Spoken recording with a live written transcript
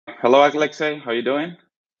Hello, Alexei. How you doing?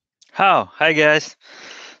 Hi guys.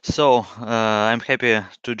 So I'm happy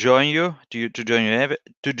to join you to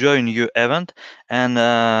join you event, and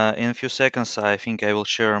in a few seconds I think I will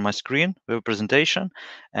share my screen with presentation,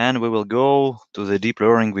 and we will go to the deep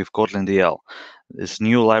learning with KotlinDL. This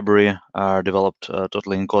new library developed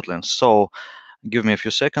totally in Kotlin. So give me a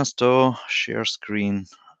few seconds to share screen.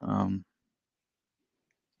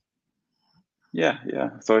 Yeah.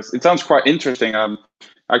 So it sounds quite interesting. I'm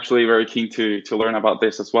actually very keen to learn about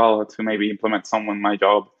this as well, to maybe implement some in my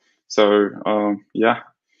job. So yeah,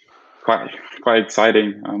 quite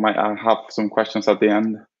exciting. I might have some questions at the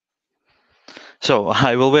end. So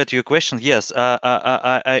I will wait your question. Yes,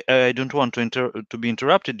 I don't want to be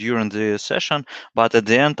interrupted during the session, but at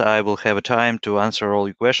the end I will have a time to answer all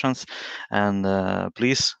your questions. And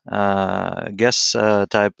please, guests,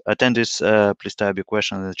 type attendees, please type your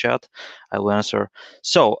question in the chat. I will answer.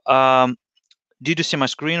 So, did you see my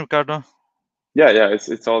screen, Ricardo? Yeah.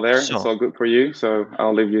 It's all there. It's So all good for you. So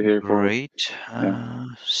I'll leave you here for great. yeah.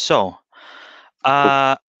 So.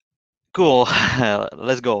 Cool. Cool.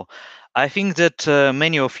 Let's go. I think that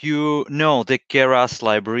many of you know the Keras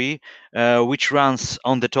library, which runs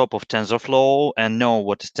on the top of TensorFlow, and know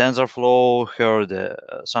what is TensorFlow, heard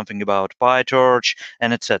something about PyTorch,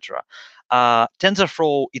 and etc.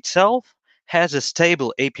 TensorFlow itself has a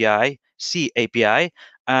stable API, C API,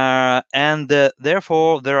 and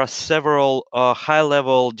therefore there are several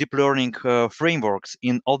high-level deep learning frameworks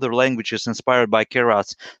in other languages inspired by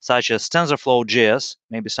Keras, such as TensorFlow.js.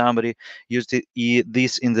 Maybe somebody used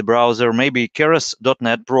this in the browser. Maybe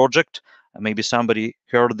Keras.net project. Maybe somebody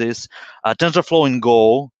heard this. TensorFlow in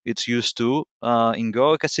Go, it's used to in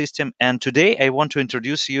Go ecosystem. And today I want to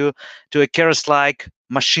introduce you to a Keras-like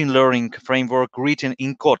machine learning framework written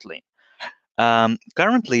in Kotlin.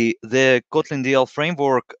 Currently, the KotlinDL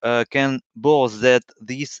framework can boast that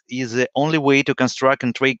this is the only way to construct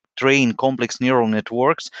and train complex neural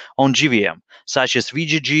networks on GVM, such as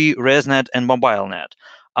VGG, ResNet, and MobileNet.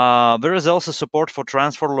 There is also support for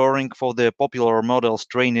transfer learning for the popular models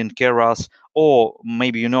trained in Keras, or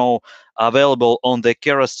maybe available on the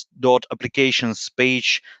Keras.applications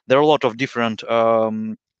page. There are a lot of different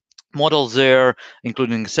models there,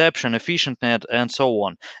 including exception, efficient net, and so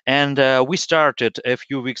on. And we started a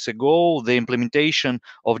few weeks ago the implementation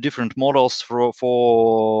of different models for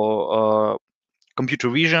computer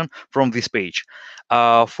vision from this page.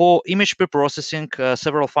 For image preprocessing,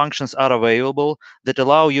 several functions are available that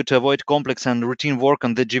allow you to avoid complex and routine work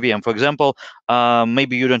on the GVM. For example,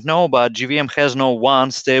 maybe you don't know, but GVM has no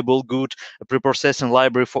one stable, good preprocessing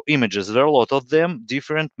library for images. There are a lot of them,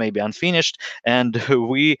 different, maybe unfinished, and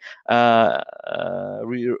we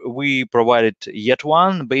provided yet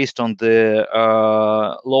one based on the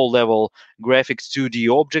low-level graphics 2D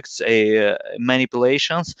objects,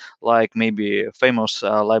 manipulations, like maybe famous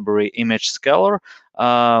library image scalar,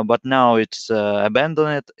 but now it's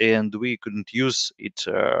abandoned and we couldn't use it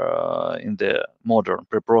in the modern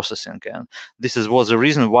preprocessing. And was the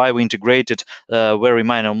reason why we integrated a very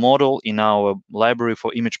minor model in our library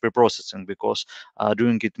for image preprocessing, because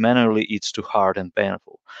doing it manually, it's too hard and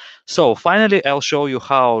painful. So finally, I'll show you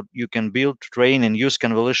how you can build, train, and use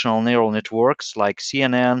convolutional neural networks like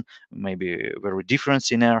CNN, maybe very different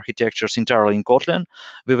CNN architectures entirely in Kotlin,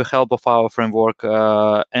 with the help of our framework.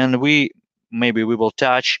 And maybe we will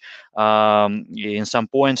touch in some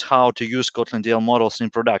points how to use KotlinDL models in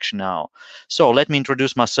production now. So let me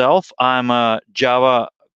introduce myself. I'm a Java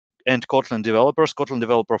and Kotlin developer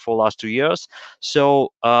for the last 2 years.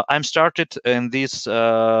 So I'm started in this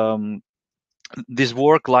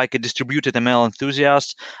work like a distributed ML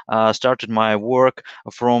enthusiast. Started my work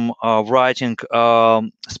from writing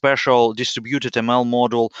special distributed ML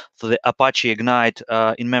model for the Apache Ignite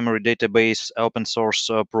in-memory database open source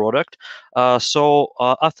product. So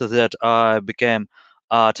after that, I became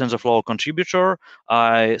a TensorFlow contributor.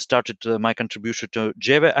 I started my contribution to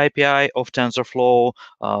Java API of TensorFlow,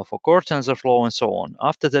 for core TensorFlow, and so on.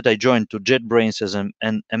 After that, I joined to JetBrains as an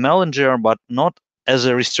ML engineer, but not as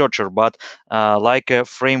a researcher, but like a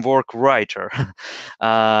framework writer.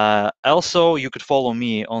 Also, you could follow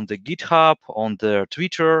me on the GitHub, on the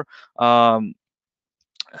Twitter.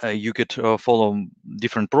 You could follow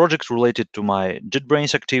different projects related to my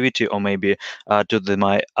JetBrains activity, or maybe to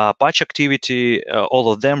my Apache activity,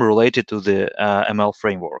 all of them related to the ML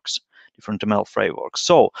frameworks, different ML frameworks.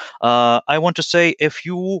 So I want to say a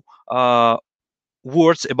few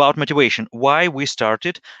words about motivation, why we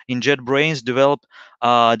started in JetBrains develop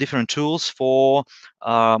different tools for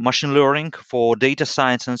machine learning, for data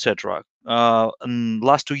science, etc. in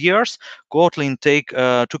last 2 years, Kotlin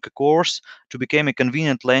took a course to become a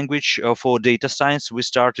convenient language for data science. We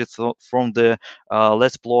started from the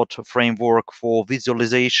Let's Plot framework for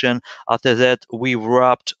visualization. After that, we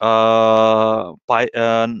wrapped Python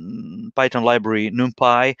library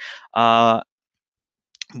NumPy.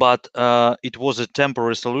 But it was a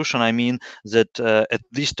temporary solution. I mean that at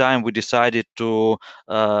this time we decided to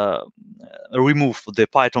remove the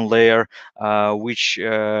Python layer, which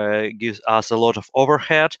gives us a lot of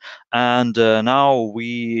overhead, and now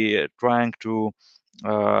we trying to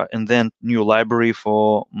invent new library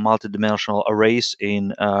for multidimensional arrays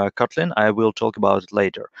in Kotlin. I will talk about it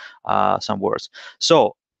later, some words.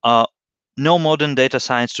 So no modern data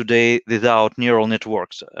science today without neural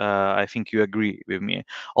networks. I think you agree with me.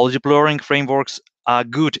 All deep learning frameworks are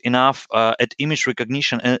good enough at image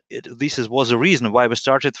recognition, and this was the reason why we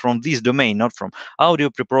started from this domain, not from audio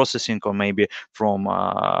preprocessing or maybe from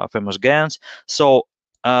famous GANs. So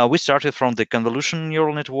we started from the convolution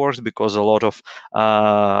neural networks because a lot of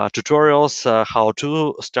tutorials how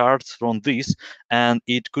to start from this, and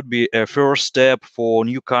it could be a first step for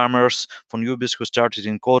newcomers, for newbies who started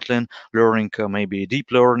in Kotlin, learning maybe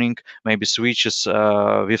deep learning, maybe switches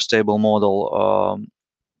with stable model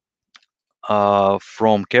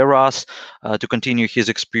from Keras to continue his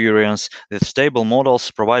experience with stable models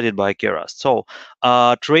provided by Keras. So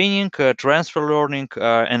training, transfer learning,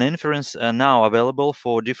 and inference are now available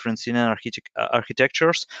for different CNN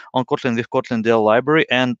architectures on Kotlin with KotlinDL library,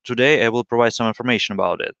 and today I will provide some information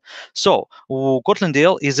about it. So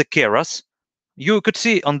KotlinDL is a Keras. You could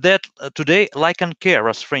see on that today like an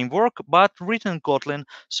Keras framework, but written in Kotlin.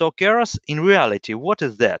 So Keras, in reality, what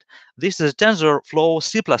is that? This is a TensorFlow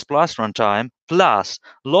C++ runtime plus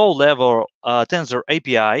low-level Tensor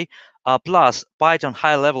API plus Python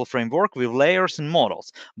high-level framework with layers and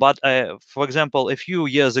models. But for example, a few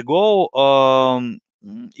years ago,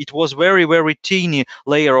 it was very teeny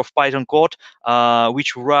layer of Python code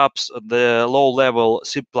which wraps the low-level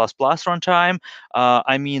C++ runtime.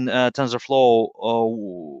 I mean TensorFlow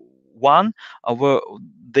 1, where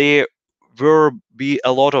there will be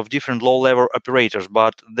a lot of different low-level operators,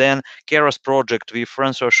 but then Keras project with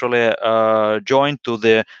Francois Cholet joined to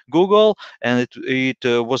the Google, and it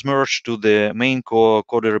was merged to the main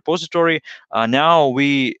code repository. Now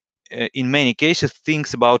we in many cases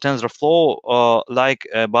thinks about TensorFlow like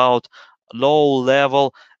about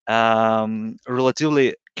low-level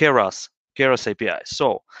relatively Keras API.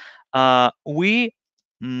 So we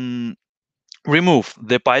remove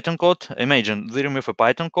the Python code. Imagine we remove a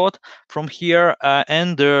Python code from here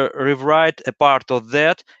and rewrite a part of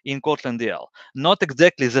that in KotlinDL. Not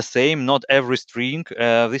exactly the same, not every string.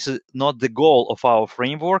 This is not the goal of our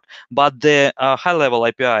framework, but the high-level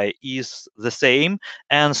API is the same,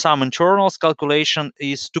 and some internals calculation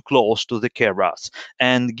is too close to the Keras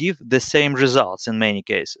and give the same results in many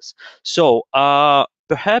cases. So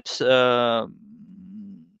perhaps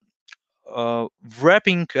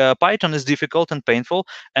wrapping Python is difficult and painful,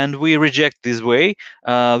 and we reject this way.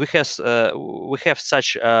 We have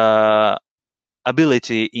such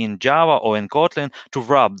ability in Java or in Kotlin to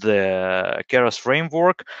wrap the Keras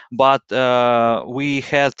framework, but we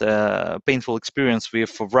had a painful experience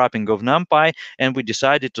with wrapping of NumPy, and we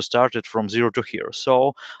decided to start it from zero to here.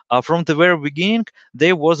 So from the very beginning,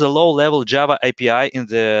 there was a low-level Java API in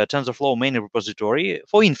the TensorFlow main repository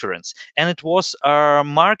for inference, and it was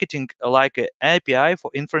marketing like an API for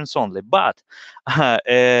inference only. But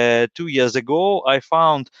 2 years ago, I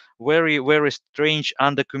found very strange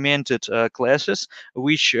undocumented classes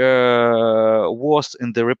which was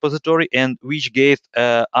in the repository and which gave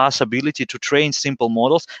us ability to train simple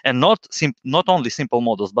models, and not only simple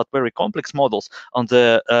models but very complex models on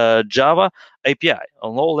the Java API, a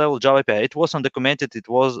low-level Java API. It was undocumented. It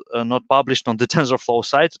was not published on the TensorFlow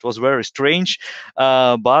site. It was very strange,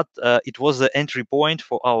 but it was the entry point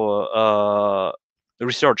for our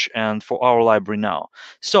research and for our library now.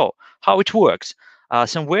 So how it works?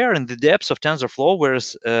 Somewhere in the depths of TensorFlow,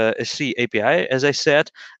 there's a C API, as I said,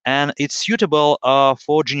 and it's suitable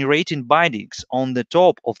for generating bindings on the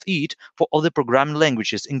top of it for other programming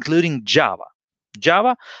languages, including Java.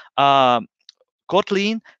 Java,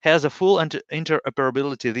 Kotlin has a full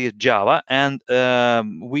interoperability with Java, and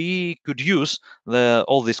we could use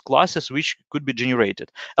all these classes which could be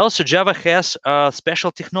generated. Also, Java has a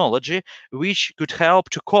special technology which could help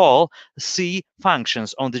to call C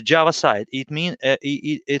functions on the Java side. It means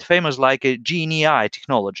it famous like a GNI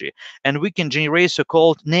technology, and we can generate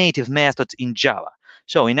so-called native methods in Java.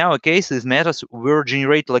 So in our case, these methods were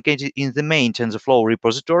generated located in the main TensorFlow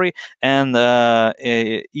repository, and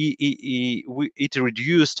it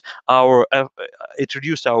reduced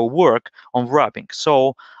our work on wrapping.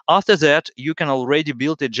 So after that, you can already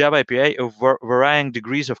build a Java API of varying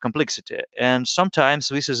degrees of complexity, and sometimes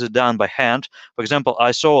this is done by hand. For example,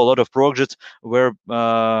 I saw a lot of projects where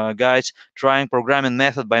guys trying programming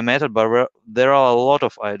method by method, but there are a lot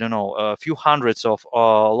of, I don't know, a few hundreds of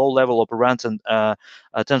low-level operands and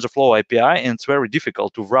TensorFlow API, and it's very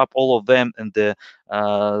difficult to wrap all of them in the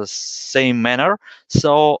same manner.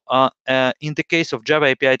 So in the case of Java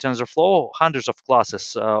API TensorFlow, hundreds of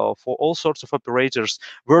classes for all sorts of operators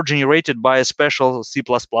were generated by a special C++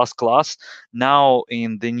 class. Now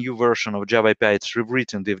in the new version of Java API, it's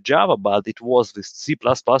rewritten with Java, but it was this C++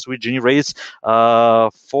 which generates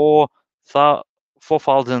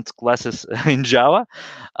 4,000 classes in Java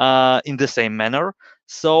in the same manner.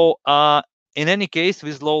 So in any case,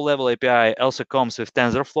 this low-level API also comes with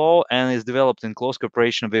TensorFlow and is developed in close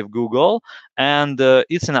cooperation with Google, and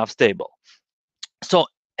it's enough stable. So,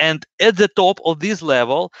 and at the top of this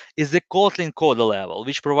level is the Kotlin code level,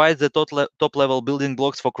 which provides the top-level building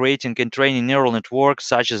blocks for creating and training neural networks,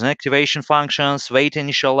 such as activation functions, weight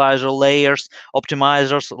initializer, layers,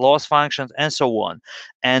 optimizers, loss functions, and so on.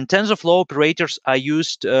 And TensorFlow operators are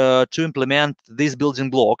used to implement these building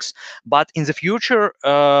blocks. But in the future,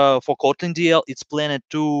 for KotlinDL, it's planned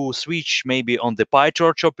to switch maybe on the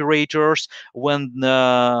PyTorch operators when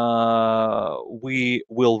we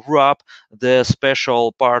will wrap the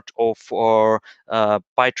special part of our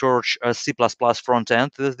PyTorch C++ front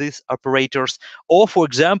end with these operators, or for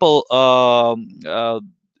example,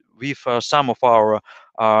 with some of our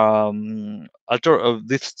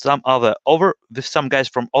with some guys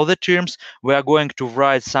from other teams, we are going to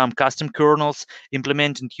write some custom kernels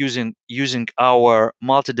implemented using our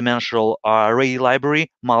multidimensional array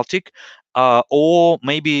library Multic, or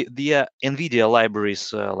maybe the NVIDIA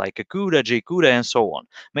libraries like CUDA, JCUDA, and so on.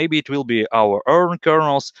 Maybe it will be our own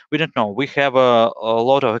kernels. We don't know. We have a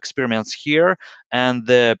lot of experiments here, and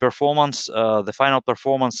the performance, the final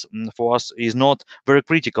performance for us is not very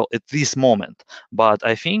critical at this moment. But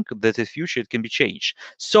I think that in the future it can be changed.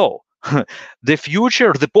 So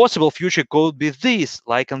the possible future could be this,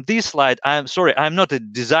 like on this slide. I'm sorry, I'm not a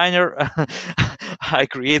designer. I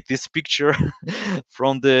create this picture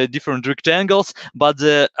from the different rectangles, but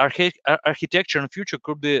the architecture in future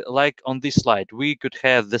could be like on this slide. We could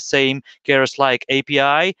have the same Keras-like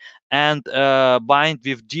API and bind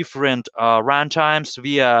with different runtimes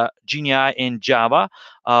via GNI and Java,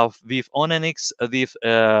 with Onenix, with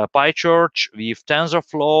PyTorch, with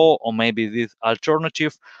TensorFlow, or maybe with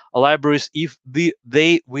alternative libraries if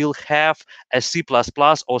they will have a C++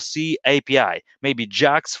 or C API. Maybe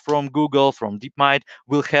JAX from Google, from DeepMind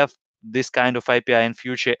will have this kind of API in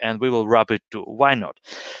future, and we will wrap it too. Why not?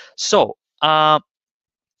 So I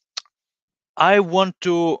want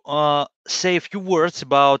to say a few words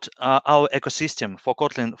about our ecosystem for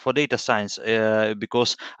Kotlin for data science,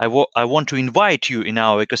 because I want to invite you in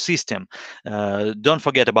our ecosystem. Don't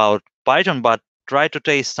forget about Python, but try to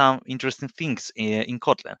taste some interesting things in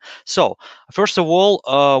Kotlin. So first of all,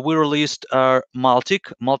 we released our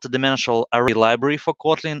multidimensional array library for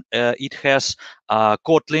Kotlin. It has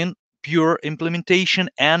Kotlin pure implementation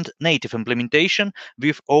and native implementation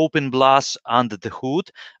with OpenBLAS under the hood,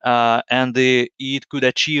 and it could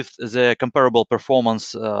achieve the comparable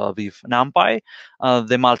performance with NumPy,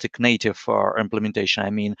 the multi-native implementation, I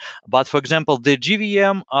mean. But for example, the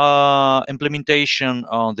JVM implementation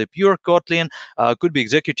on the pure Kotlin could be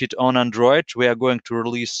executed on Android. We are going to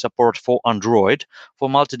release support for Android for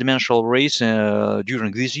multidimensional arrays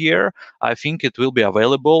during this year. I think it will be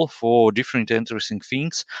available for different interesting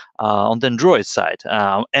things on the Android side,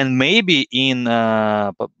 and maybe in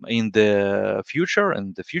the future,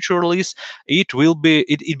 in the future release, it will be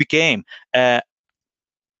it became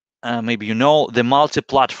maybe you know the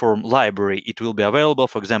multi-platform library. It will be available,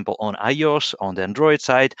 for example, on iOS, on the Android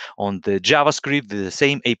side, on the JavaScript, the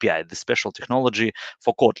same API, the special technology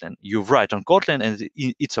for Kotlin. You write on Kotlin, and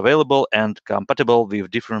it's available and compatible with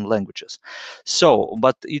different languages. So,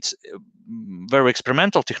 but it's very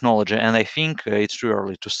experimental technology, and I think it's too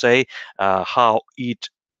early to say how it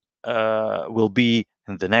will be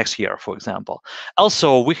in the next year, for example.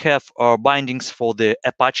 Also, we have bindings for the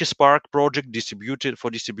Apache Spark project distributed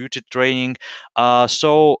training.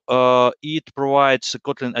 So it provides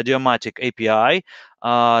Kotlin idiomatic API,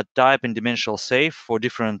 type and dimensional safe for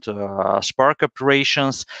different Spark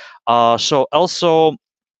operations. So also,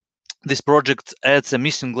 this project adds a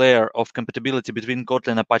missing layer of compatibility between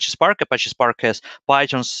Kotlin and Apache Spark. Apache Spark has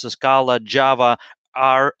Python, Scala, Java,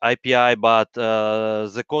 R API, but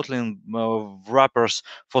the Kotlin wrappers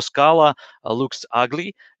for Scala looks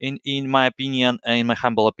ugly, in my opinion, in my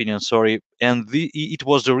humble opinion. Sorry, and it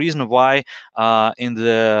was the reason why in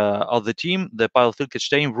the team, the Pavel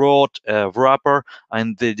Filkenstein wrote a wrapper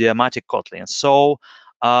and the idiomatic Kotlin. So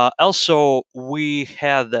also we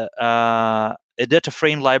had a data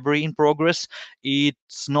frame library in progress.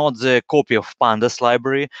 It's not the copy of Pandas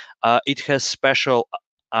library. It has special,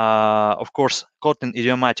 of course, Kotlin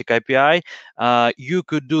idiomatic API. You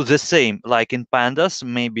could do the same like in Pandas,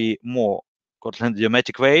 maybe more Kotlin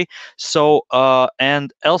idiomatic way. So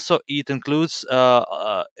and also it includes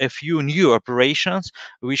a few new operations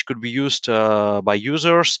which could be used by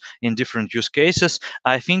users in different use cases.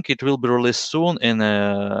 I think it will be released soon in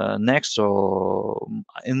next or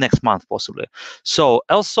in next month possibly. So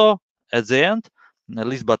also at the end, at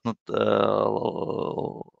least but not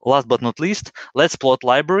last but not least, let's plot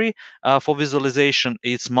library for visualization.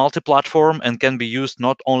 It's multi-platform and can be used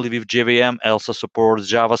not only with JVM, also supports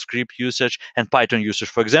JavaScript usage and Python usage.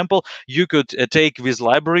 For example, you could take this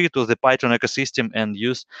library to the Python ecosystem and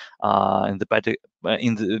use in the Python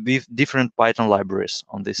with different Python libraries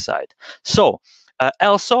on this side. So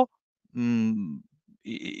also,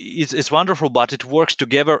 it's wonderful, but it works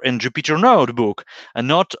together in Jupyter Notebook, and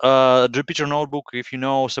not Jupyter Notebook, if you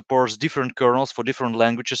know, supports different kernels for different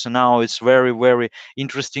languages, and now it's very, very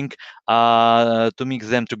interesting to mix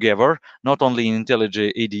them together, not only in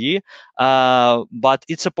IntelliJ IDE, but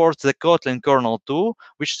it supports the Kotlin kernel too,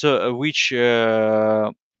 which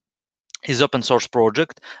is open source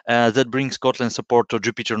project that brings Kotlin support to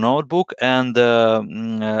Jupyter Notebook, and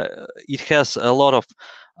it has a lot of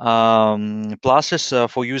pluses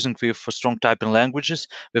for using with strong typing languages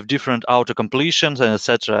with different auto completions and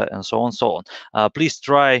etc. and so on so on. Please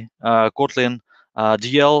try Kotlin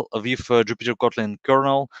DL with Jupyter Kotlin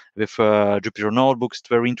kernel with Jupyter Notebooks. It's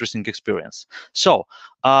a very interesting experience. So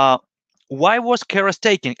why was Keras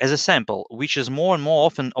taken as a sample, which is more and more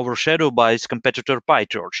often overshadowed by its competitor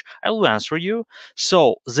PyTorch? I will answer you.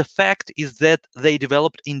 So the fact is that they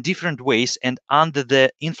developed in different ways and under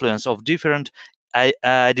the influence of different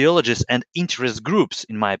ideologies and interest groups,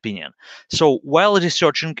 in my opinion. So while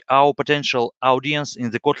researching our potential audience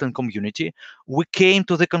in the Kotlin community, we came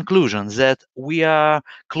to the conclusion that we are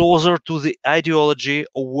closer to the ideology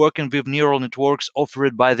of working with neural networks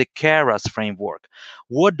offered by the Keras framework.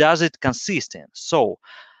 What does it consist in? So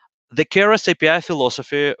the Keras API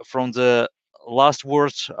philosophy, from the last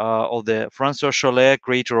words of the Francois Cholet,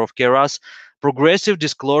 creator of Keras, progressive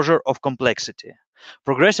disclosure of complexity.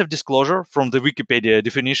 Progressive disclosure, from the Wikipedia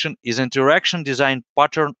definition, is interaction design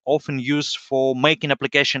pattern often used for making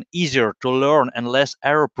application easier to learn and less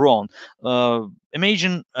error prone.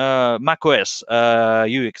 Imagine macOS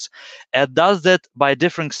UX. It does that by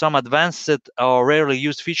differing some advanced or rarely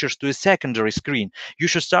used features to a secondary screen. You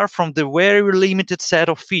should start from the very limited set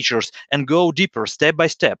of features and go deeper step by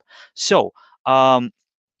step. So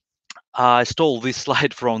I stole this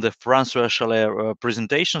slide from the Francois Chalet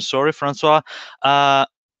presentation. Sorry, Francois. Uh,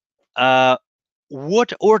 uh,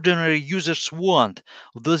 what ordinary users want,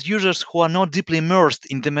 those users who are not deeply immersed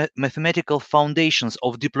in the mathematical foundations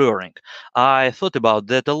of deep learning. I thought about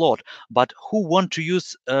that a lot, but who want to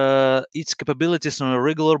use its capabilities on a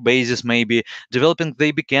regular basis, maybe developing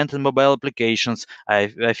the backend and mobile applications. I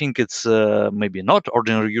think it's maybe not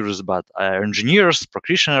ordinary users, but engineers,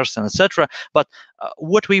 practitioners, and etc. But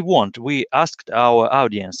what we want, we asked our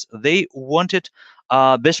audience, they wanted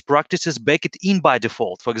best practices baked in by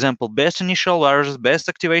default. For example, best initial values, best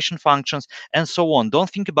activation functions, and so on. Don't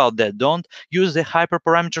think about that. Don't use the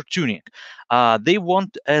hyperparameter tuning. They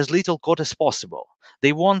want as little code as possible.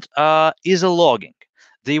 They want easy logging.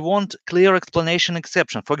 They want clear explanation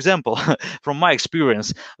exception. For example, from my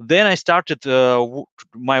experience, then I started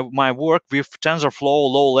my work with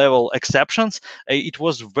TensorFlow low-level exceptions. It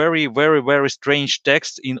was very, very, very strange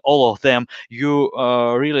text in all of them. You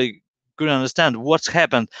really couldn't understand what's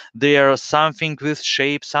happened. There's something with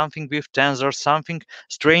shape, something with tensor, something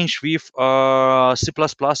strange with C++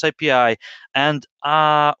 API, and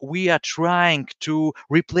we are trying to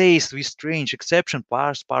replace this strange exception,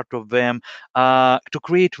 parse part of them, to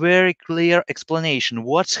create very clear explanation.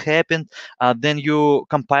 What's happened? Then you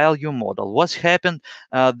compile your model. What's happened?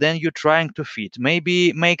 Then you're trying to fit.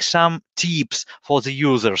 Maybe make some tips for the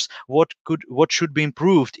users. What should be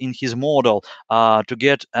improved in his model to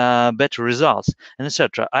get better results, and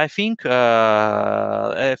etc. I think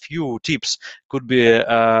a few tips could be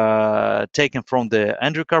taken from the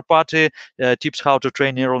Andrew Karpathy tips how to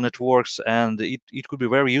train neural networks, and it could be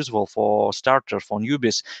very useful for starters, for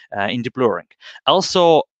newbies in deep learning.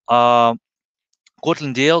 Also,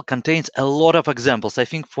 KotlinDL contains a lot of examples, I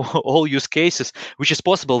think, for all use cases, which is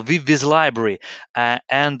possible with this library.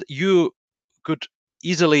 And you could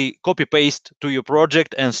easily copy paste to your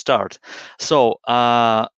project and start. So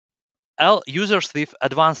users with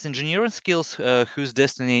advanced engineering skills whose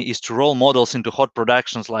destiny is to roll models into hot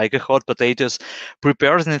productions like hot potatoes,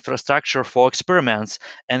 prepares an infrastructure for experiments,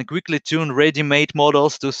 and quickly tune ready-made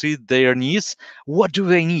models to suit their needs. What do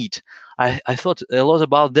they need? I thought a lot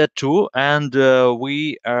about that too, and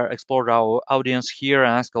we explored our audience here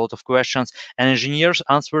and asked a lot of questions. And engineers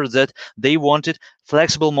answered that they wanted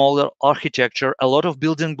flexible model architecture, a lot of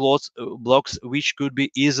building blocks which could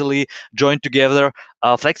be easily joined together,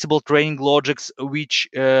 flexible training logics which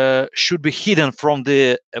should be hidden from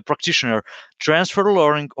the practitioner, transfer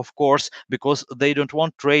learning, of course, because they don't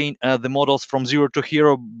want to train the models from zero to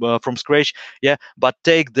hero from scratch, yeah, but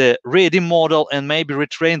take the ready model and maybe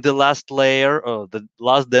retrain the last layer, the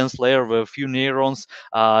last dense layer with a few neurons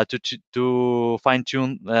to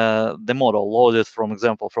fine-tune the model loaded, for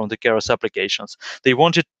example, from the Keras applications. They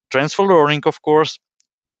wanted transfer learning, of course,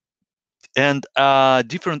 and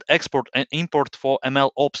different export and import for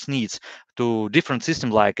ML ops needs to different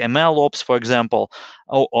systems like ML ops, for example,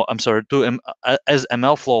 I'm sorry, to as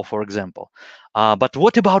ML flow, for example. But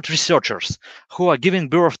what about researchers who are giving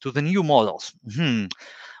birth to the new models?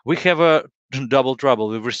 We have a double trouble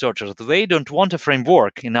with researchers. They don't want a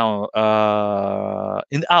framework in our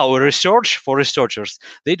research for researchers.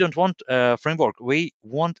 They don't want a framework. We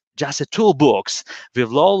want just a toolbox with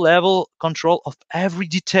low-level control of every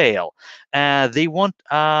detail. They want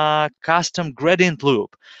a custom gradient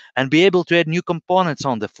loop and be able to add new components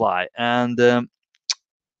on the fly. And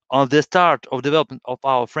on the start of development of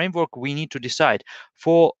our framework, we need to decide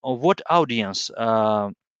for what audience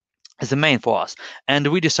is the main for us. And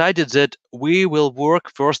we decided that we will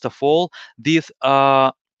work, first of all, with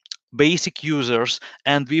basic users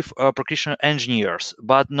and with practitioner engineers,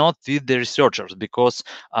 but not with the researchers, because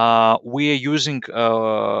we are using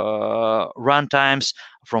runtimes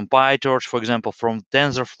from PyTorch, for example, from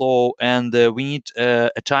TensorFlow, and we need a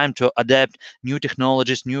time to adapt new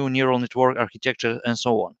technologies, new neural network architecture, and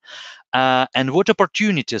so on. And what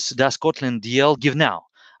opportunities does KotlinDL give now?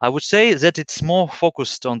 I would say that it's more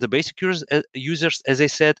focused on the basic users, as I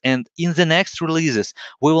said, and in the next releases,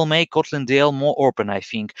 we will make KotlinDL more open, I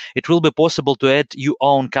think. It will be possible to add your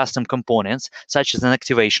own custom components, such as an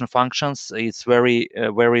activation functions. It's very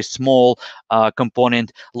small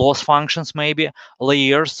component, loss functions maybe,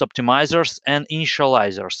 layers, optimizers, and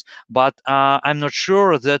initializers. But I'm not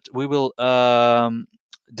sure that we will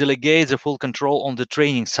delegate the full control on the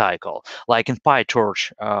training cycle, like in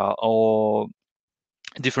PyTorch or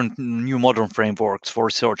different new modern frameworks for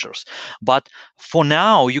researchers. But for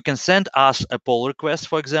now, you can send us a pull request,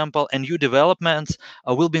 for example, and new developments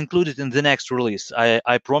will be included in the next release.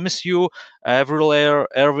 I promise you, every layer,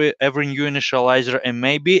 every new initializer, and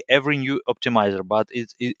maybe every new optimizer. But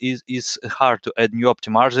it is hard to add new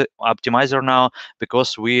optimizer now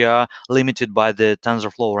because we are limited by the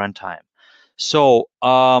TensorFlow runtime. So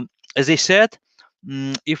as I said,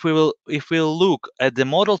 if we look at the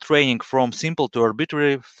model training from simple to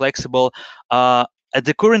arbitrary flexible, at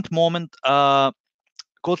the current moment,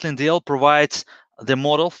 KotlinDL provides the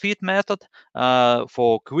model fit method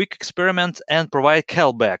for quick experiments and provide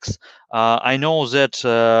callbacks. I know that,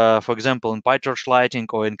 for example, in PyTorch Lighting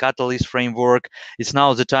or in Catalyst framework, it's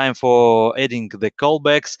now the time for adding the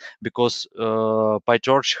callbacks, because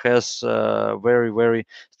PyTorch has very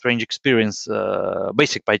strange experience.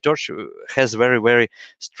 Basic PyTorch has very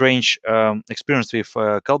strange experience with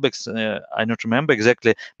callbacks. I don't remember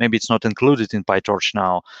exactly. Maybe it's not included in PyTorch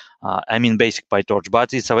now. I mean basic PyTorch,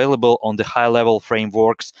 but it's available on the high-level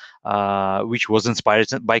frameworks, which was inspired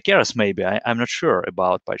by Keras, maybe. I'm not sure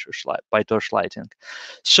about PyTorch Lighting.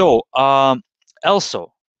 So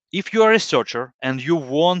also, if you are a researcher and you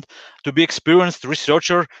want to be experienced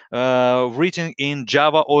researcher written in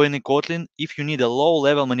Java or in Kotlin, if you need a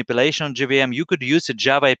low-level manipulation JVM, you could use a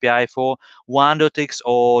Java API for 1.x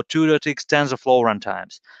or 2.x TensorFlow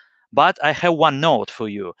runtimes. But I have one note for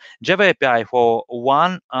you. Java API for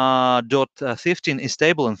 1.15 is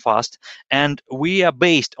stable and fast, and we are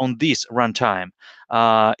based on this runtime.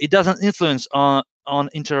 It doesn't influence on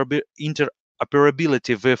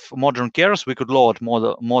interoperability with modern Keras. We could load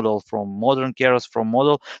model from modern Keras from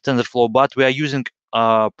model TensorFlow, but we are using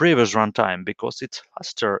previous runtime because it's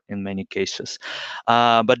faster in many cases.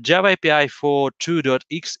 But Java API for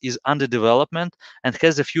 2.x is under development and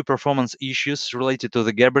has a few performance issues related to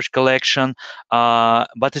the garbage collection,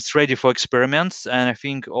 but it's ready for experiments, and I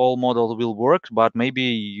think all models will work, but maybe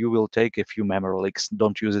you will take a few memory leaks.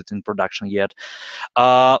 Don't use it in production yet.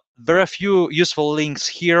 There are a few useful links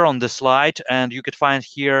here on the slide, and you could find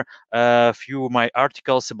here a few of my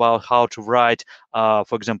articles about how to write,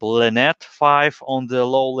 for example, ResNet 5 on the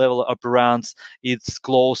low-level operands. It's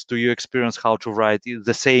close to your experience how to write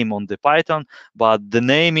the same on the Python, but the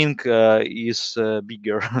naming is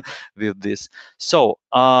bigger with this. So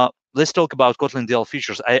let's talk about KotlinDL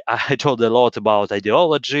features. I told a lot about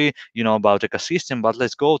ideology, about ecosystem, but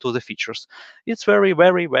let's go to the features. It's very,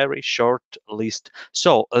 very, very short list.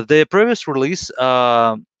 So the previous release,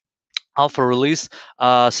 alpha release,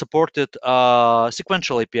 supported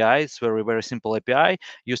sequential API. It's very, very simple API.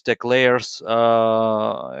 You stack layers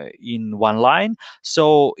in one line.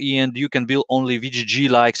 So, and you can build only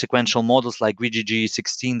VGG-like sequential models like VGG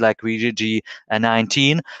 16, like VGG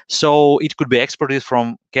 19. So it could be exported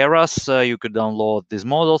from Keras. You could download these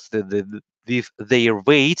models, with their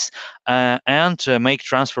weights, and make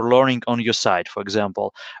transfer learning on your side, for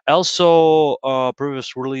example. Also,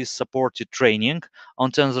 previous release supported training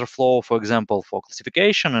on TensorFlow, for example, for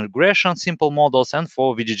classification and regression simple models, and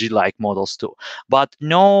for VGG-like models too. But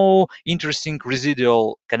no interesting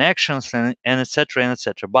residual connections and etc. and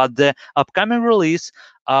etc. But the upcoming release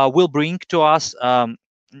will bring to us.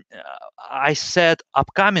 I said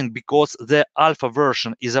upcoming because the alpha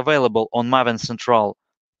version is available on Maven Central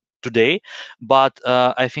today, but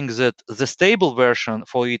I think that the stable version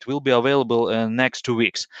for it will be available in next 2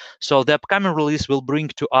 weeks. So the upcoming release will bring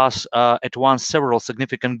to us at once several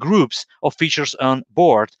significant groups of features on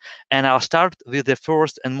board, and I'll start with the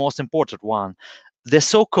first and most important one. The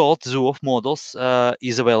so-called zoo of models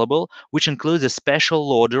is available, which includes a special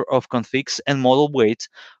loader of configs and model weights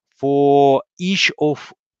for each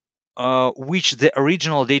of which the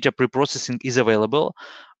original data preprocessing is available.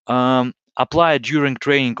 Applied during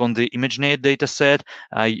training on the ImageNet dataset.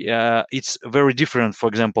 It's very different. For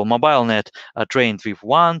example, MobileNet trained with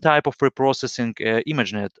one type of preprocessing,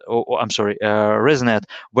 ImageNet, I'm sorry, ResNet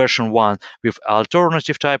version 1 with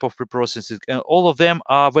alternative type of preprocessing. And all of them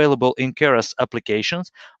are available in Keras applications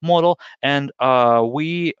model, and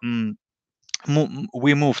we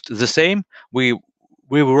moved the same.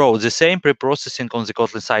 We wrote the same preprocessing on the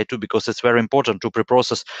Kotlin side too, because it's very important to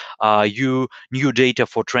preprocess new data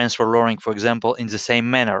for transfer learning, for example, in the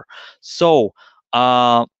same manner. So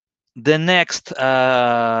the next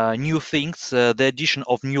new things, the addition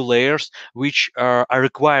of new layers, which are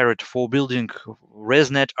required for building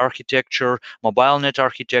ResNet architecture, MobileNet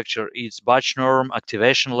architecture. It's batch norm,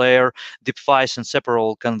 activation layer, deep-files and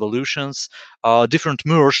separable convolutions, different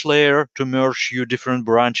merge layer to merge your different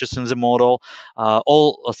branches in the model,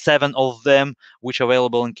 all 7 of them which are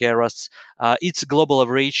available in Keras. It's global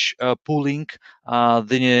average pooling,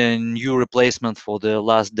 the new replacement for the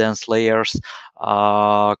last dense layers,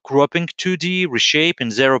 cropping 2D, reshape,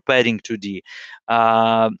 and zero padding 2D.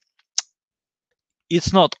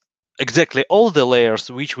 It's not exactly all the layers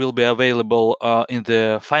which will be available in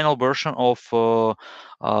the final version of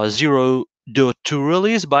 0.2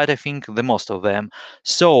 release, but I think the most of them.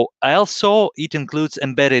 So also it includes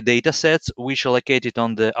embedded datasets which are located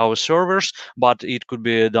on our servers, but it could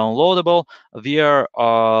be downloadable via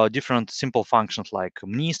different simple functions like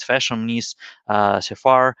MNIST, fashion MNIST,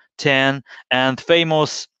 CFR 10, and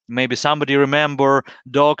famous. Maybe somebody remember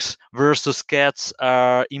dogs versus cats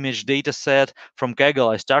image dataset from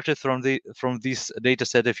Kaggle. I started from this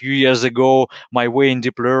dataset a few years ago. My way in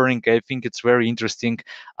deep learning. I think it's very interesting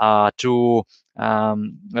to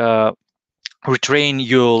retrain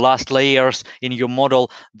your last layers in your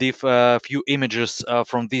model with a few images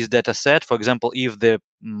from this data set. For example, if the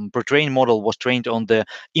pre-trained model was trained on the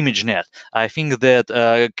ImageNet, I think that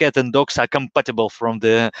cat and dogs are compatible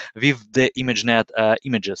with the ImageNet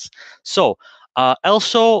images. So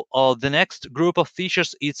also, the next group of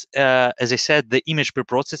features is, as I said, the image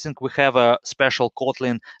preprocessing. We have a special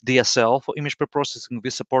Kotlin DSL for image preprocessing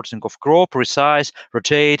with supporting of crop, resize,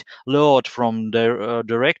 rotate, load from the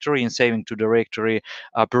directory and saving to directory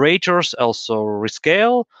operators, also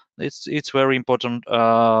rescale. It's very important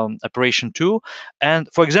operation too. And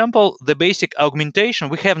for example, the basic augmentation,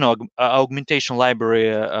 we have no augmentation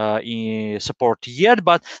library in support yet,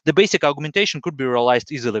 but the basic augmentation could be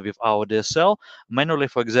realized easily with our DSL manually,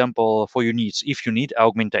 for example, for your needs, if you need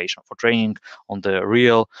augmentation for training on the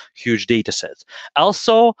real huge data sets.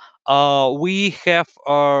 Also, we have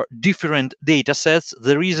different data sets.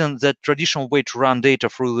 The reason that traditional way to run data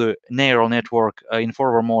through the neural network in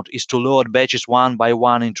forward mode is to load batches one by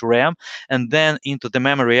one into RAM and then into the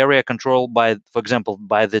memory area controlled by, for example,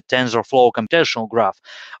 by the TensorFlow computational graph.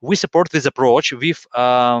 We support this approach with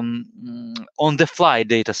on-the-fly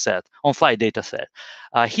data set,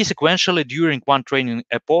 he sequentially, during one training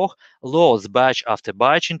epoch, loads batch after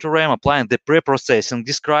batch into RAM, applying the preprocessing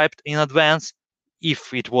described in advance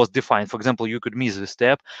if it was defined. For example, you could miss this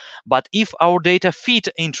step. But if our data fit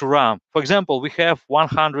into RAM, for example, we have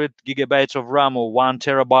 100 gigabytes of RAM or 1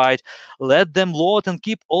 terabyte, let them load and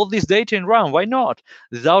keep all this data in RAM. Why not?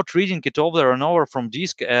 Without reading it over and over from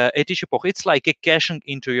disk at each epoch, it's like a caching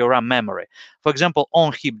into your RAM memory. For example,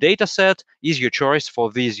 on-heap dataset is your choice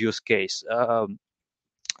for this use case.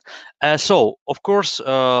 So, of course,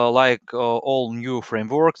 like all new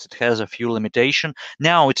frameworks, it has a few limitations.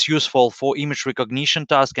 Now it's useful for image recognition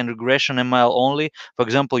task and regression ML only. For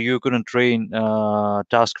example, you couldn't train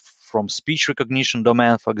task from speech recognition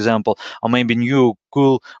domain, for example, or maybe new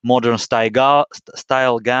cool modern style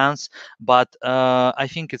GANs. But I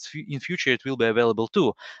think it's in future it will be available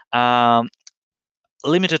too.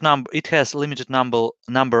 It has limited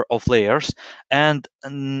number of layers, and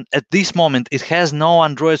at this moment it has no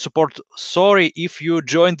Android support. Sorry if you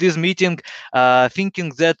joined this meeting thinking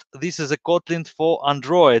that this is a Kotlin for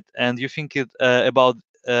Android and you think it about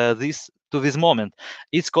this to this moment.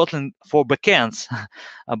 It's Kotlin for backends.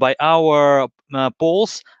 By our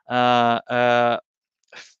polls,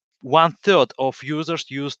 1/3 of users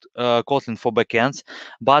used Kotlin for backends,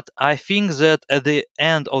 but I think that at the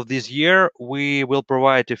end of this year, we will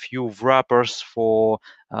provide a few wrappers for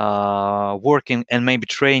working and maybe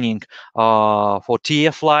training for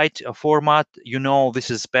TF-Lite format. You know,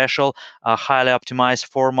 this is special, highly optimized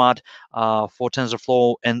format for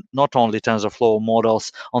TensorFlow, and not only TensorFlow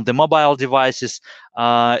models on the mobile devices,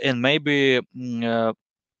 and maybe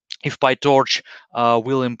if PyTorch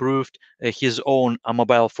will improve his own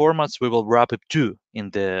mobile formats, we will wrap it too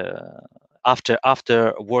in the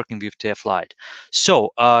after working with TF-Lite.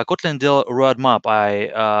 So KotlinDL roadmap,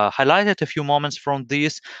 I highlighted a few moments from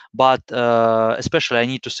this, but especially I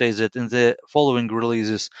need to say that in the following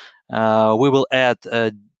releases, we will add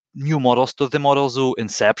new models to the model zoo.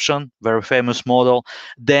 Inception, very famous model;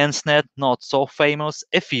 DenseNet, not so famous;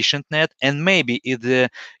 EfficientNet, and maybe if the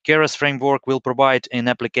Keras framework will provide in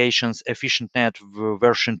applications EfficientNet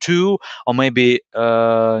version 2, or maybe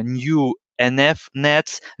new NF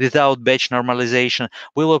nets without batch normalization.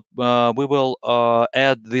 We will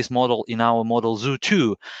add this model in our model zoo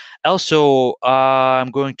 2. Also,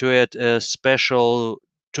 I'm going to add a special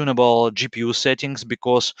tunable GPU settings,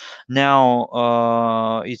 because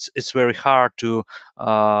now it's very hard to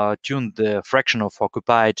tune the fraction of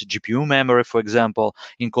occupied GPU memory, for example,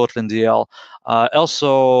 in KotlinDL.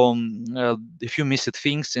 Also, a few missed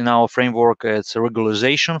things in our framework. It's a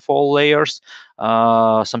regularization for all layers.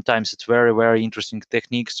 Sometimes it's very interesting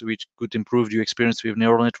techniques which could improve your experience with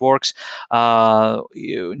neural networks.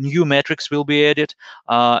 New metrics will be added.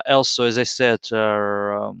 Also, as I said,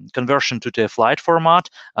 conversion to TF-Lite format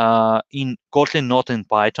in Kotlin, not in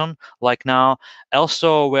Python like now.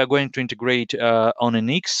 Also, we are going to integrate on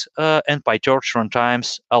NX and PyTorch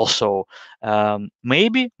runtimes also.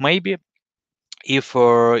 Maybe if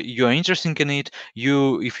you're interested in it,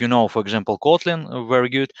 if you know, for example, Kotlin, very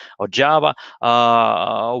good, or Java,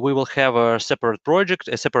 we will have a separate project,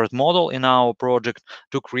 a separate model in our project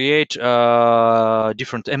to create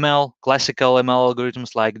different ML, classical ML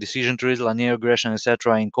algorithms like decision trees, linear regression,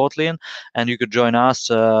 etc. in Kotlin, and you could join us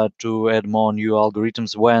to add more new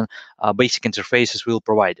algorithms when basic interfaces will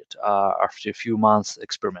provide it after a few months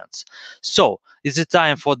experiments. So it's the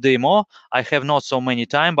time for demo. I have not so many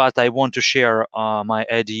time, but I want to share my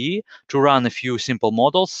IDE to run a few simple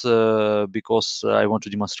models because I want to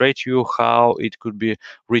demonstrate you how it could be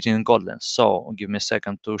written in Kotlin. So give me a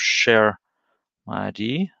second to share my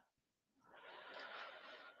IDE.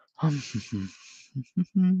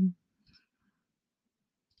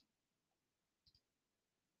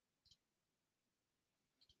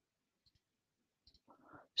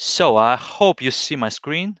 So I hope you see my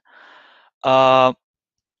screen.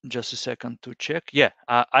 Just a second to check. Yeah,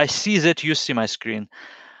 I see that you see my screen.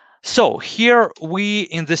 So here we,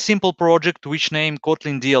 in the simple project, which name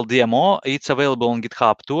KotlinDL demo, it's available on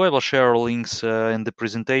GitHub too. I will share links in the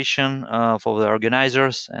presentation for the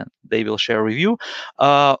organizers, and they will share review.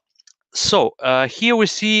 So here we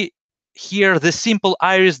see the simple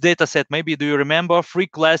iris dataset. Maybe do you remember 3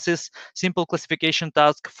 classes, simple classification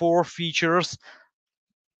task, 4 features.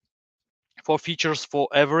 4 features for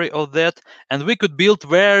every of that, and we could build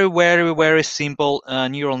very simple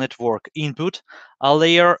neural network input a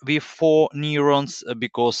layer with 4 neurons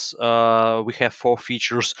because we have 4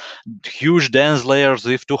 features, huge dense layers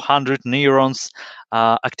with 200 neurons,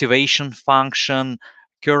 activation function,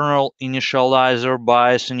 kernel initializer,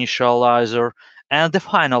 bias initializer, and the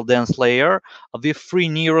final dense layer with 3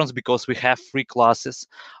 neurons because we have 3 classes.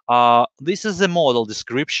 This is the model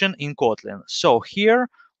description in Kotlin. So here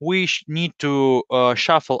we need to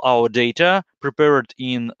shuffle our data, prepare it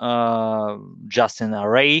in just an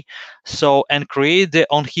array, so and create the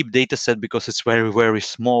on-heap dataset because it's very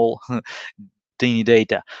small, tiny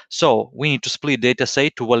data. So we need to split data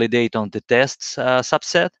set to validate on the tests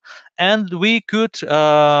subset, and we could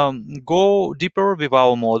go deeper with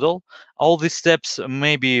our model. All these steps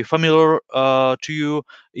may be familiar to you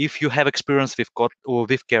if you have experience with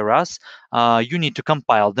Keras. You need to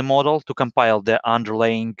compile the model. To compile the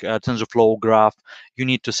underlying TensorFlow graph, you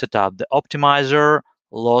need to set up the optimizer,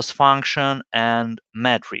 loss function, and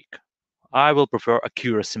metric. I will prefer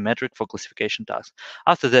accuracy metric for classification tasks.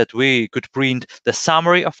 After that, we could print the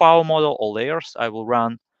summary of our model or layers. I will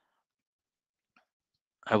run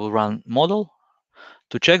model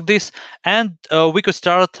to check this, and we could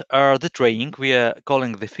start the training. We are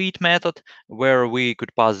calling the feed method, where we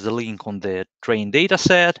could pass the link on the train data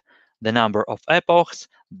set, the number of epochs,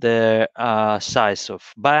 the size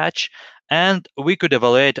of batch, and we could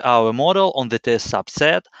evaluate our model on the test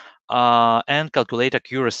subset and calculate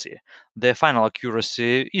accuracy. The final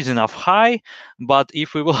accuracy is enough high, but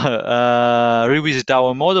if we will revisit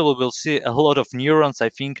our model, we will see a lot of neurons. I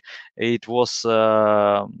think it was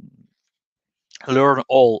learn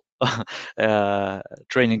all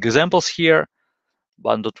training examples here,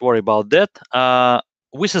 but don't worry about that.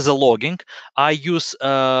 This is a logging. I use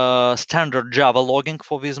standard Java logging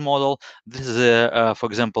for this model. This is, for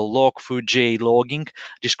example, log4j logging,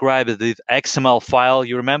 described with XML file.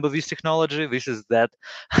 You remember this technology? This is that.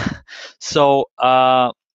 So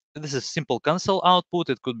this is simple console output.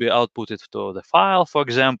 It could be outputted to the file, for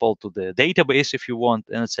example, to the database if you want,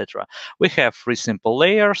 and etc. We have 3 simple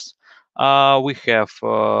layers. We have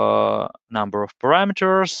number of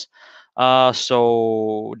parameters.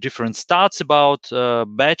 So different stats about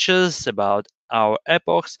batches, about our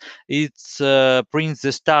epochs. It prints the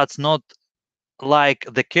stats not like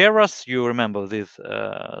the Keras. You remember this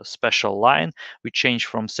special line we change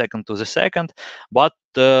from second to the second, but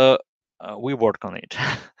we work on it.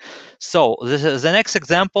 So the next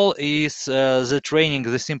example is the training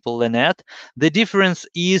the simple LeNet. The difference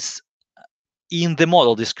is in the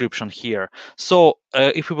model description here. So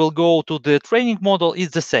if we will go to the training model,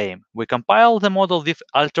 it's the same. We compile the model with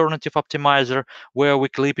alternative optimizer, where we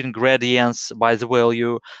clip in gradients by the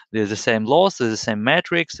value. There's the same loss, there's the same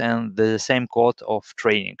metrics, and the same code of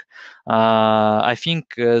training. I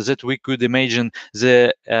think that we could imagine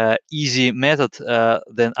the easy method.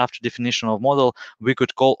 Then after definition of model, we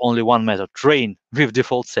could call only one method, train, with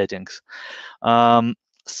default settings.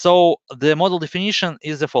 So the model definition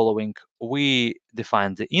is the following. We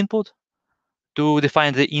define the input. To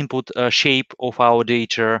define the input shape of our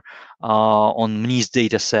data on MNIST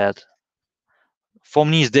dataset. For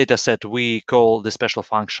MNIST dataset, we call the special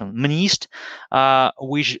function MNIST,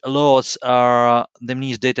 which loads the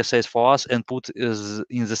MNIST datasets for us and put is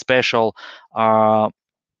in the special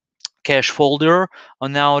cache folder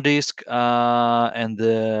on our disk and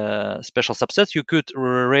the special subsets. You could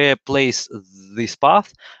replace this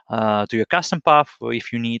path to your custom path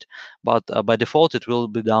if you need, but by default it will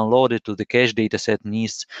be downloaded to the cache dataset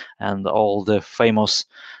NIST, and all the famous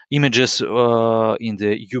images in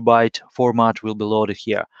the ubyte format will be loaded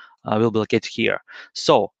here, will be located here.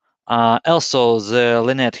 So also the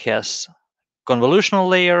LeNet has convolutional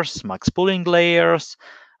layers, max pooling layers,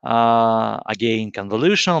 again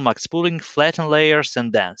convolutional, max pooling, flattened layers,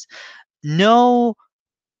 and dense. No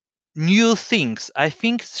new things. I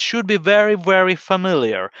think should be very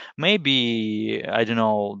familiar. Maybe, I don't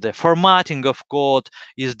know, the formatting of code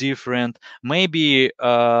is different. Maybe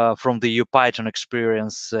from the your Python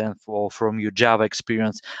experience and from your Java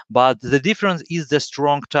experience. But the difference is the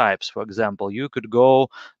strong types. For example, you could go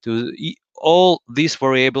to all these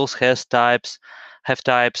variables have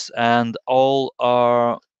types, and all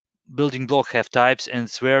are building block have types, and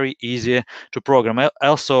it's very easy to program.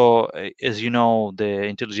 Also, as you know, the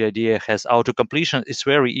IntelliJ IDEA has auto completion. It's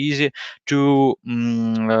very easy to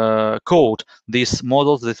code these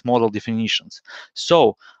models, these model definitions.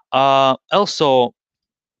 So also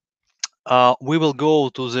we will go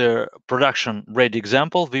to the production ready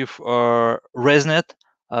example with ResNet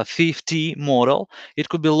 50 model. It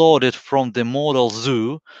could be loaded from the model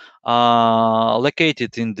zoo.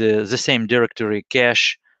 located in the same directory,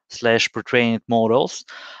 cache/pretrained models.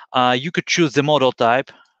 You could choose the model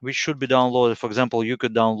type, which should be downloaded. For example, you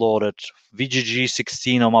could download it VGG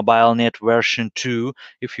 16 or MobileNet version 2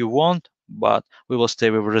 if you want, but we will stay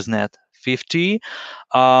with ResNet 50.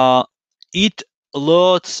 It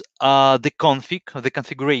loads the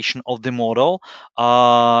configuration of the model,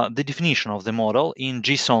 the definition of the model in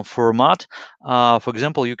JSON format. For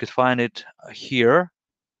example, you could find it here.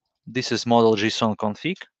 This is model JSON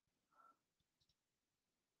config.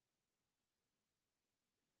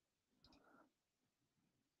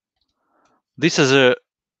 This is a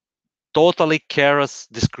totally Keras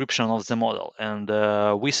description of the model, and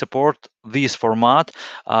we support this format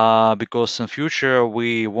because in future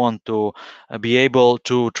we want to be able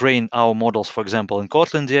to train our models, for example, in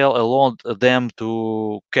KotlinDL, load them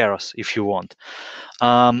to Keras if you want.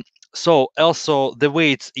 So also the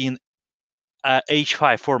weights in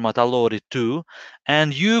H5 format are loaded too,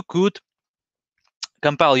 and you could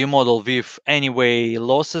compile your model with anyway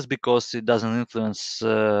losses because it doesn't influence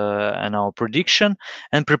our prediction,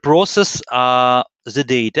 and preprocess the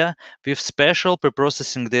data with special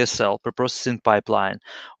preprocessing DSL, preprocessing pipeline.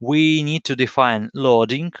 We need to define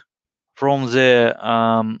loading from the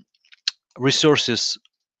resources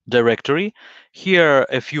directory. Here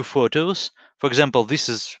a few photos. For example, this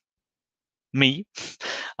is me,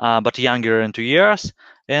 but younger in 2 years,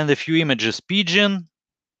 and a few images: pigeon,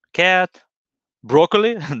 cat,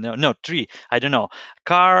 broccoli, no, tree, I don't know,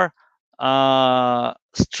 car,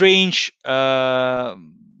 strange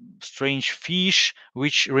fish,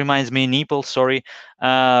 which reminds me nipple, sorry,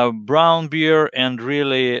 brown beer, and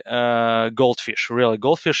really goldfish,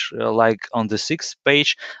 like on the 6th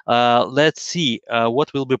page. Let's see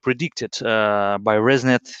what will be predicted by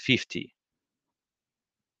ResNet 50.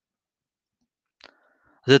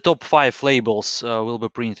 The top 5 labels will be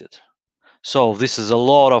printed. So this is a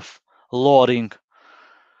lot of loading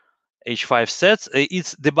H5 sets.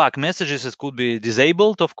 It's debug messages. It could be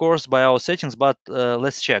disabled, of course, by our settings, but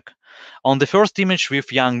let's check. On the first image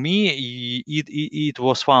with young me, it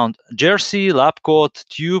was found jersey, lab coat,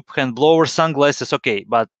 tube, hand blower, sunglasses. Okay,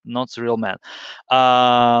 but not the real man.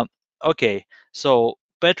 Okay, so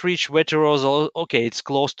Petrich, Veteros. Okay, it's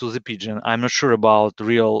close to the pigeon. I'm not sure about the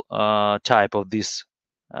real type of this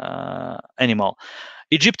animal.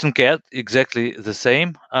 Egyptian cat, exactly the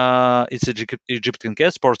same. It's Egyptian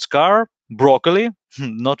cat, sports car, broccoli,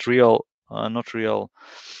 not real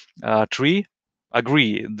tree.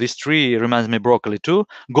 Agree, this tree reminds me broccoli too.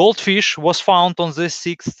 Goldfish was found on the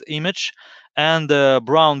 6th image, and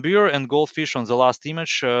brown beer and goldfish on the last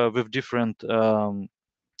image with different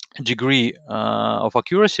degree of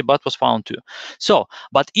accuracy, but was found too. So,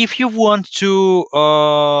 but if you want to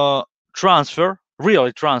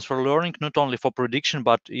really transfer learning, not only for prediction,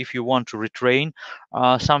 but if you want to retrain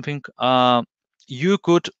something, you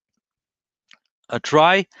could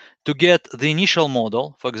try to get the initial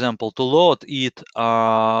model, for example, to load it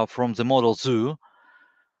from the model zoo,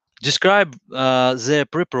 describe the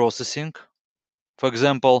preprocessing. For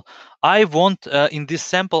example, I want in this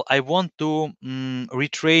sample, I want to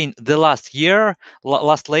retrain the last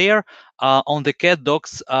layer on the cat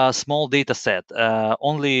dogs small data set.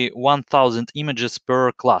 Only 1,000 images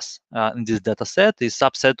per class in this data set is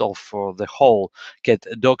subset of the whole cat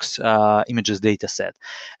dogs images data set.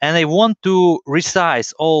 And I want to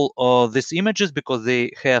resize all these images because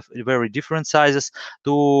they have very different sizes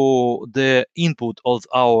to the input of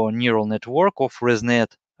our neural network of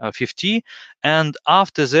ResNet 50, and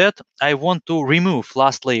after that I want to remove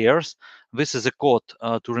last layers. This is a code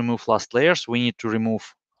to remove last layers. We need to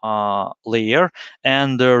remove layer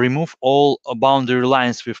and remove all boundary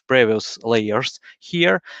lines with previous layers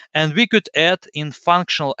here, and we could add in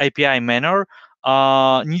functional API manner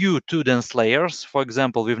new 2 dense layers. For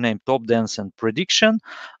example, we've named top dense and prediction,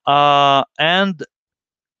 and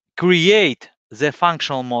create the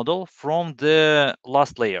functional model from the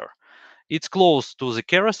last layer. It's close to the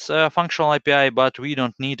Keras functional API, but we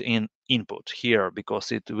don't need an input here because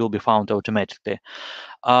it will be found automatically.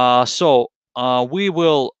 So we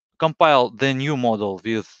will compile the new model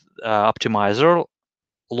with optimizer,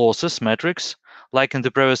 losses, metrics, like in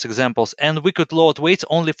the previous examples, and we could load weights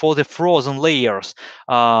only for the frozen layers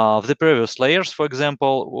of the previous layers. For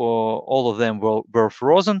example, all of them were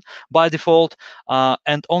frozen by default,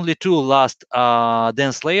 and only 2 last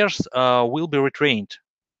dense layers will be retrained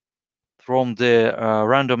from the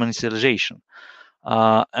random initialization.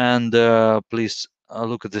 And please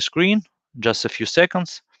look at the screen, just a few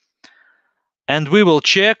seconds. And we will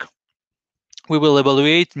check, we will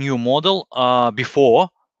evaluate new model before.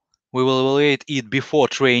 We will evaluate it before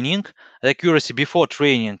training, the accuracy before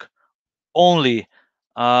training only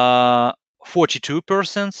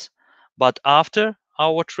 42%, but after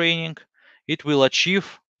our training, it will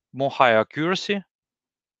achieve more high accuracy.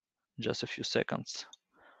 Just a few seconds.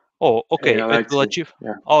 Oh, okay, Hey, it will Alexi. achieve.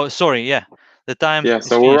 Yeah. Oh, sorry, yeah, the time Yeah. is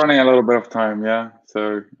So we're finished. running a little bit of time. Yeah.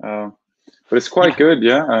 So, but it's quite Yeah. good.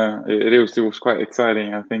 Yeah. It was quite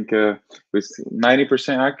exciting. I think it was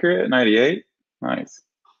 90% accurate, 98. Nice.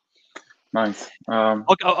 Nice.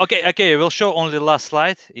 Okay. We'll show only last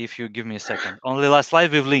slide if you give me a second. Only last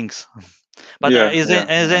slide with links. But Yeah. as Yeah.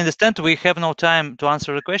 I understand, we have no time to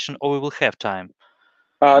answer the question, or we will have time.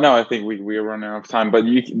 No, I think we are running out of time, but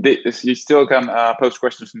you still can post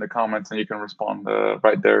questions in the comments and you can respond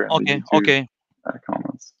right there in the YouTube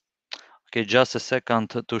comments. Okay, just a second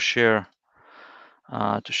to share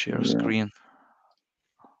Yeah. screen.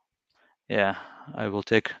 Yeah, I will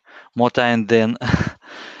take more time than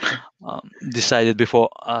decided before.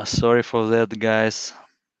 Sorry for that, guys.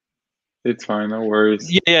 It's fine, no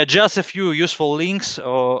worries. Yeah, just a few useful links.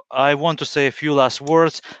 I want to say a few last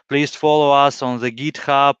words. Please follow us on the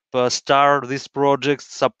GitHub, start this project,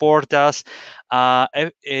 support us.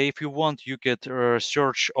 If you want, you could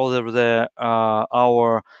search all of the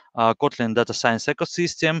our Kotlin data science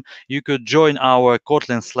ecosystem. You could join our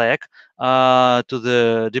Kotlin Slack to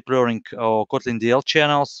the deep learning or KotlinDL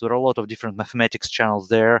channels. There are a lot of different mathematics channels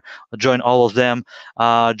there. Join all of them.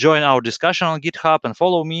 Join our discussion on GitHub and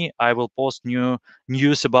follow me. I will post new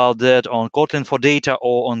news about that on Kotlin for Data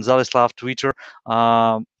or on Zalislav Twitter.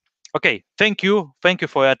 Okay, thank you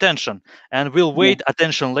for your attention, and we'll wait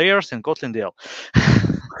attention layers in KotlinDL.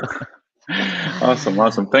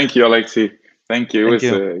 Awesome. Thank you, Alexi. Thank you. It was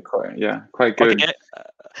quite good. Okay,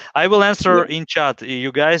 I will answer in chat.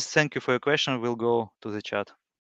 You guys, thank you for your question. We'll go to the chat.